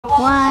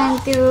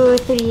1, 2,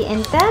 3,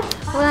 and tap.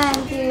 1,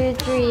 2,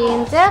 3,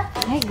 and tap.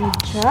 Ay, good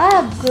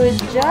job. Good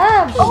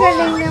job.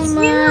 Galing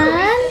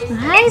naman.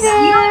 Hi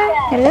there.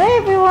 Hello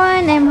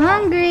everyone. I'm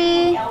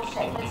hungry.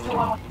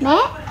 Ne?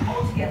 Oh,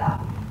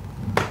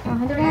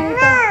 halika na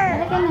dito.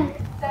 Halika na.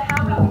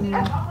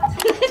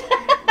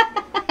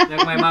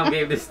 Like my mom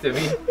gave this to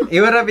me.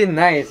 It would have been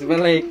nice, but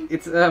like,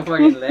 it's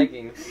fucking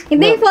leggings.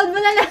 Hindi, fold mo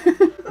na lang.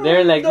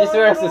 They're like, just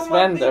wear a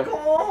suspender.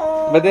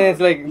 But then it's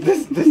like,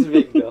 this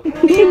big though.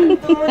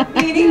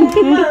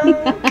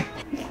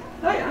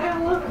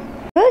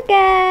 Hello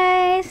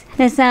guys!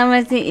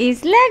 Nasama si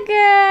Isla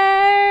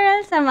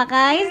Girl! Sama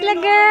ka, Isla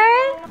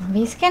Girl!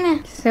 Bis ka na.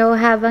 So,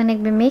 habang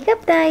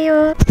nagbe-makeup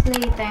tayo,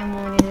 playtime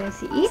muna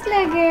si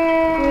Isla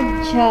Girl.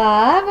 Good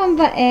job! Ang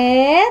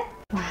bait!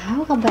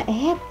 Wow,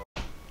 kabait!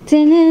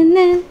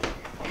 Tananan!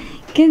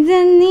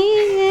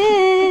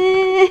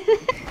 Kadaninan!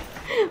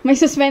 May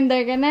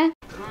suspender ka na?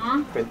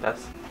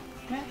 Pintas.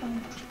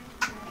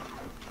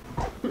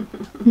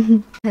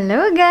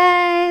 Hello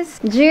guys!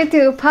 Due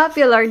to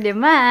popular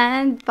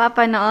demand,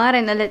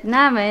 papanoorin ulit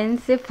namin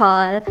si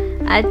Paul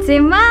at si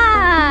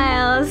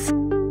Miles!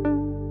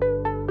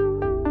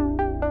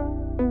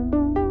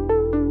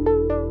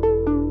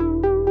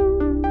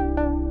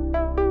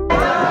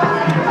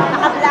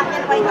 Naka-black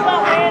and white ako.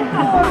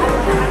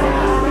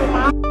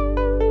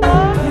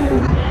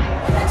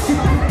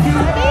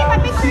 Okay,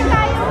 pa-picture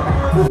tayo.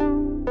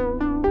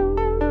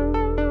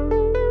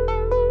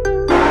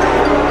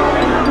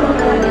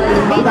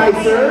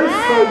 Appetizers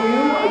for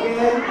you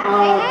again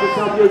to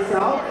help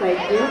yourself. Thank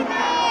you.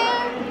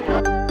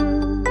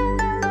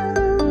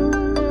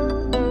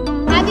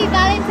 Happy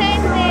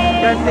Valentine's Day!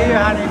 Good to you,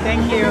 honey.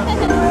 Thank you.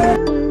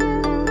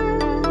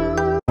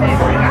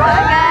 Hello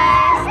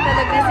guys!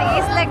 Tulog na si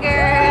Isla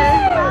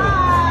Girl!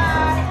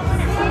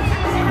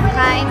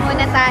 Kain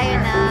muna tayo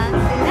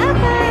ng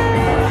tinapay!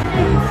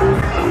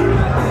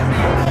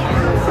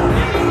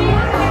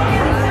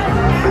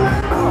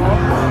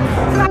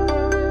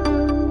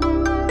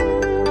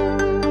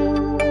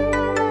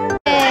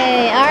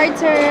 Our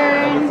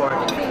turn.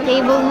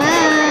 Table 9.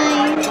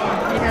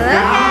 Hello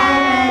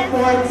guys.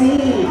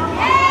 14.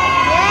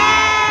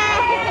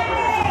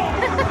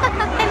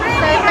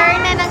 So turn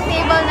na ng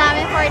table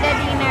namin for the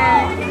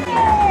dinner.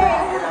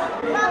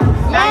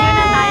 Tayo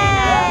na, tayo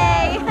na.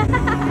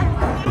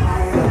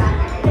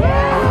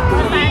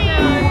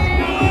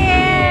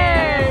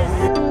 Cheers!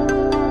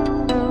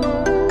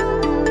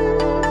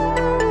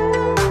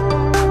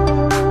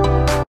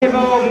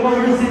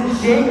 Movers and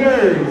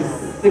shakers.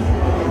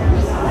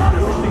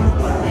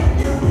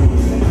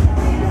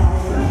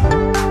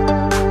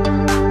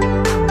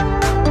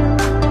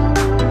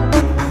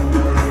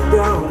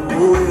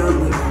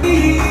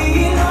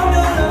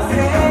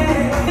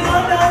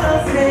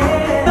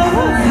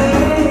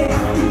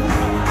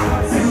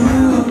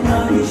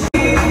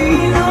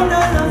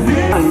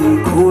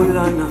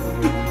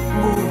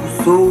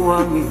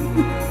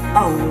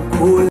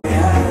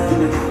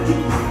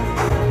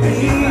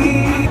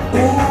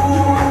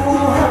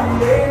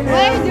 What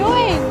are you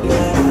doing?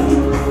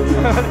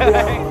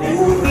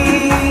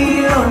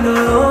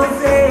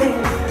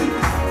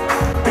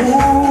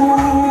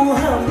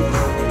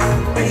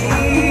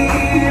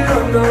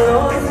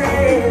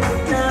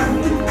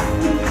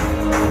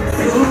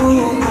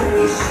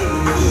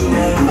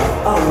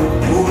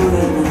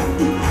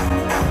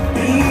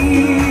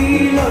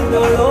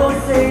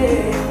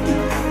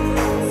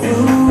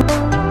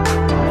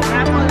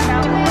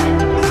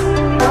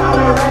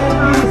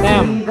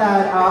 See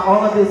that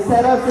all of the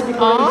setups and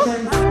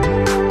decorations.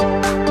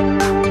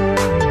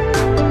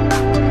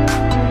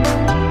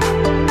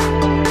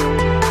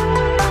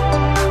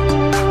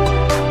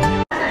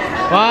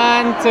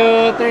 1,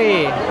 2,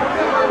 3.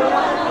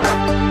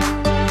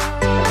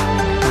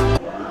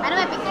 Ano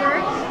may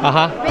picture?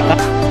 Aha.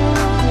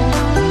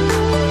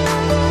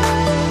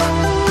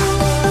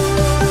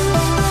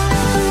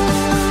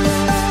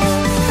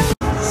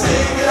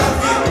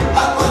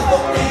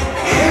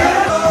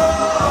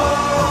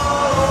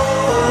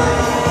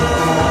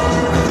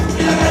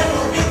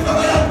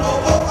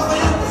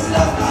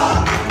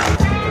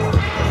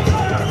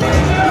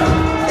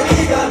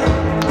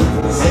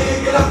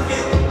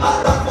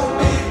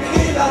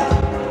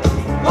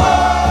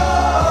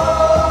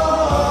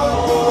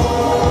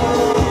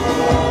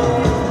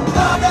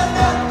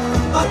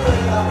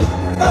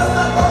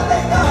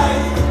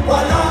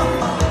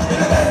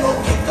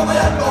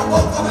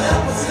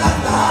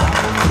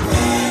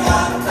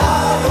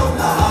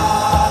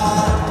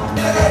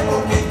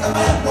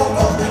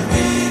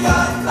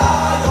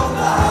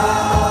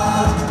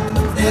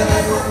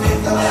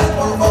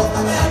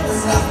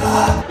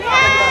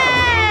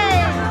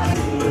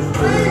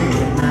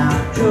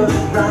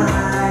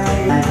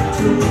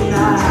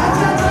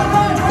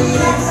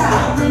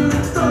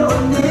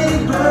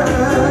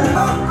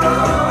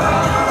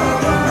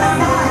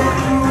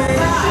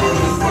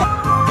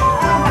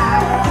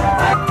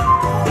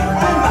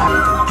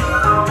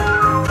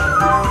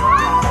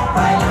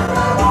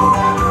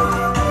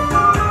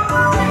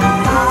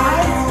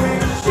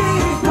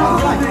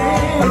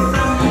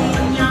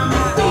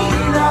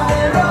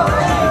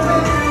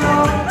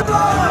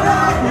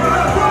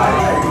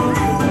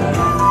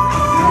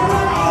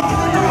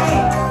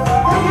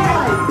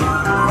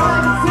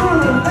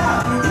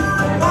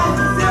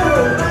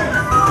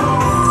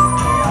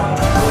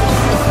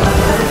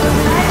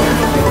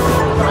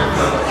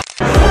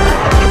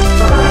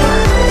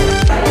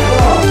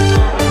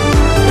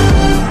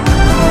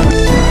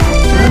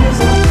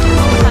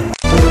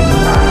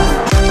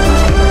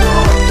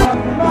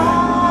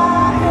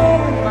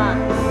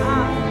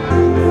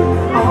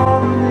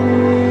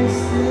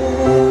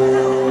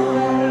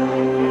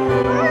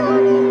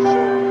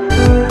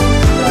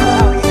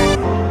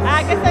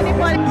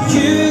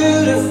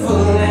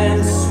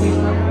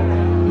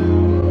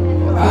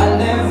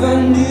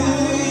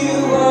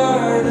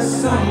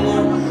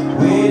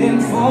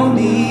 for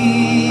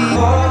me.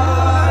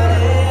 What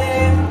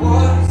it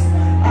was,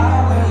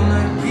 I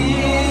wanna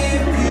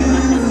give you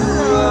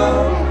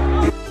all.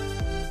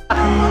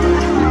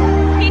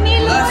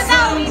 Hinilo mo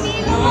daw,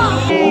 hinilo mo.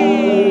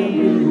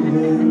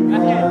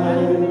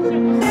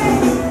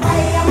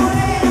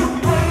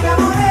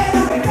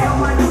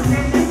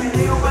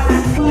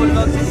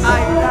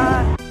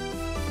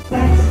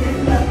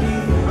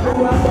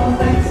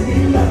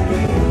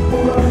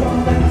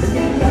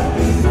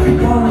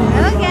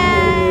 Hello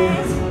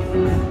guys!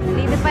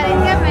 Dito pa rin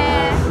kami.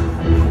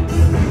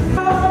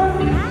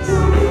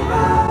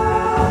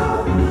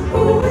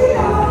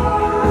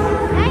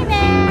 Hi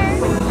there!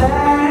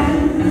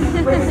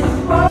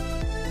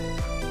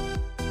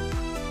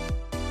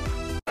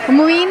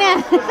 Umuwi na!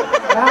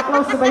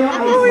 Close na ba yung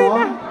eyes mo?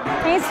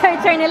 Yung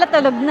searcher nila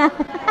tulog na.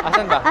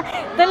 Asan ba?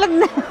 Tulog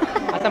na.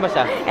 Asan ba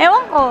siya?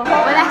 Ewan ko.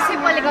 Wala si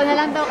Paul, ikaw na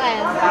lang daw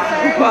kaya.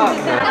 Wow.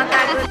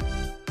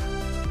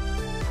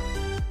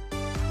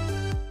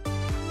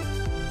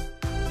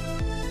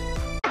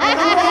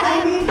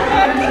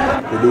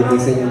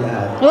 Lilinisan niyo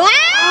lahat.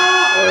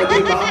 Wow! O,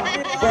 diba?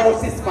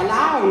 Boses pa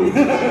lang.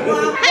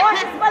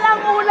 Boses pa lang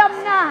ulam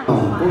na.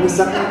 Kung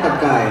isa kang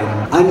pagkain,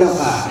 ano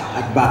ka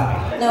at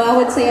bakit? No, I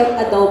would say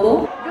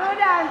adobo. Good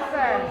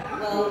answer.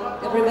 Well,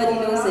 everybody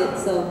knows it,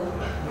 so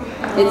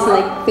it's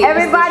like famous.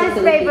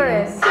 Everybody's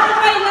favorite.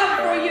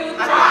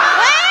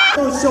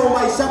 So,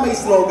 siomay siya, may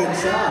slogan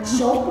siya.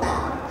 Siomay.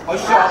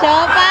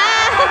 Sopa!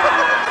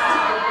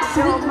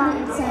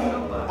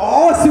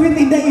 Oh, sweet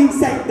in the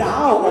inside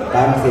daw.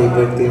 Parang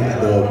favorite ko yung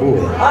adobo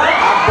eh.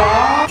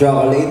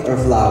 Chocolate or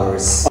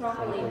flowers?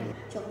 Chocolate.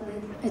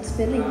 It's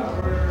filling.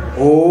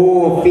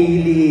 Oh,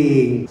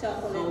 feeling.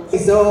 Chocolate.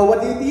 So,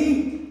 what do you think?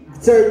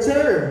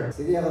 Searcher.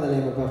 Sige, ako na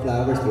lang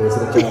magpa-flowers pero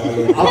sa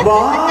chocolate.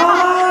 Aba!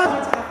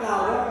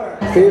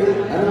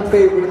 Anong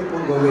favorite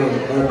mong gawin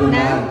or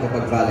puntahan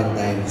kapag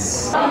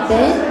Valentine's?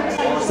 Then,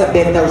 Sa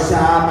bed daw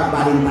siya pag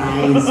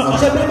Valentine's. O,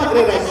 syempre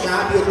magre-rest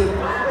siya.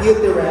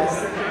 Beauty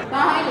rest.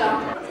 bahay lang.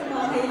 Sa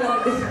bahay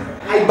lang din.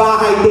 Ay,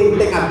 bahay din.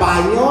 Teka,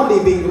 banyo,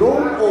 living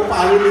room, o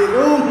family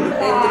room.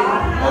 Bedroom.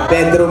 O,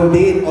 bedroom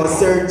din. O,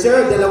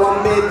 searcher,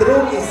 2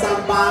 bedroom, isang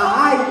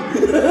bahay.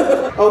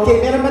 Okay,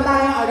 meron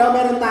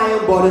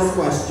tayong bonus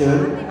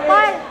question.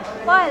 Paul!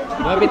 Paul!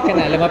 Lumapit ka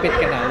na, lumapit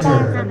ka na.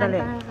 Sandali.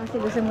 Kasi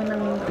gusto mo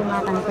nang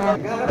kumakanta.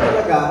 Nagkakaroon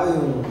talaga ako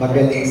yung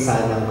magaling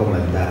sanang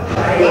kumanta.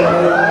 Hindi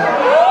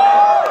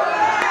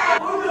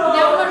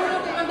ako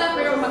marunong kumanta,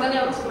 pero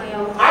magaling ako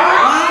sumayaw.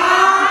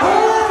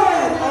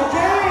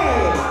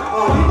 Okay!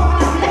 O, dito ka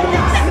na.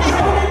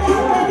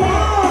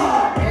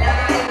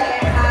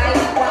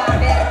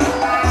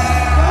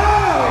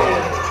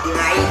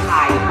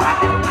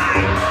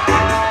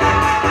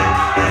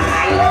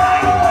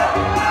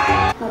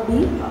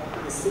 Habi?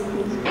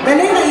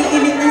 Dali,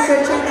 naiinit na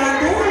searcher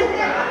natin.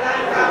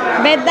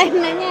 Bedtime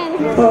na yan.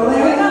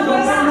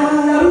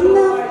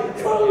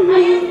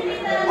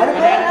 Ano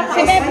ba?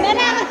 Si Beb na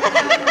lang.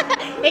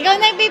 Ikaw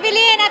na yung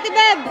pipiliin, Ate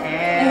Beb.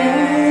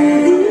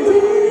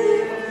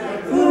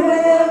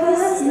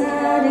 Forever's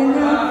not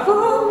enough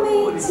for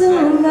me to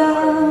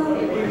love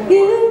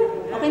you.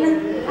 Okay na.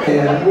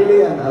 Kaya,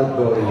 really ang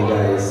outgoing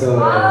guys.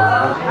 So,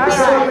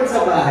 gusto ko rin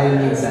sa bahay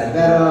minsan.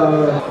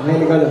 Pero,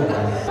 may ko lang.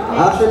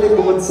 Actually,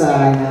 bukod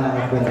sa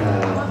hinahanap ko na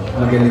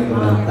magaling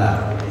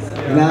kumanta,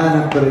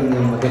 hinahanap ko rin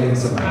yung magaling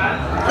sumayaw.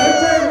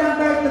 Searcher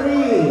number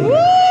 3!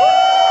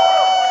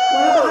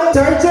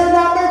 Searcher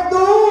number 2!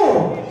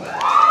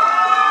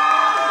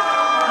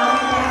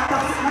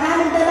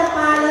 Maraming dalang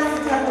pala sa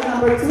searcher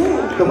number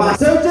 2.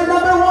 Searcher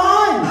number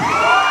 1!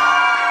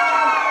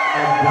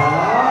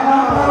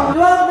 Huwag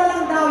na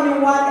lang daw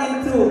yung 1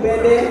 and 2,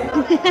 pwede?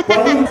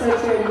 Pwede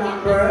searcher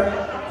number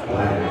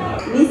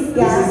 1. Miss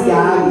This is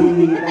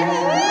Gabby.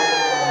 Gabby.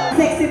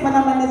 Sexy pa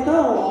naman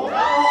ito.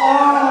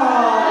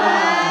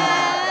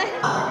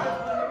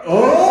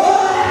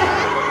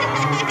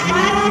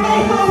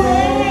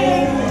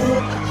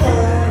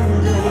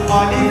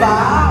 O, diba?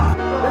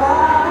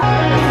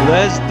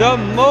 Where's the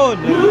moon?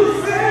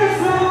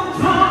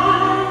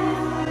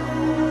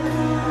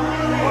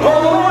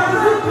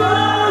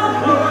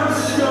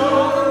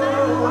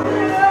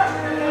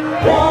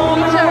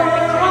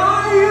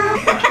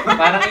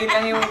 Parang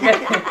ilang yung...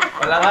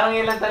 Walang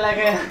ilang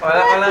talaga.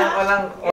 Walang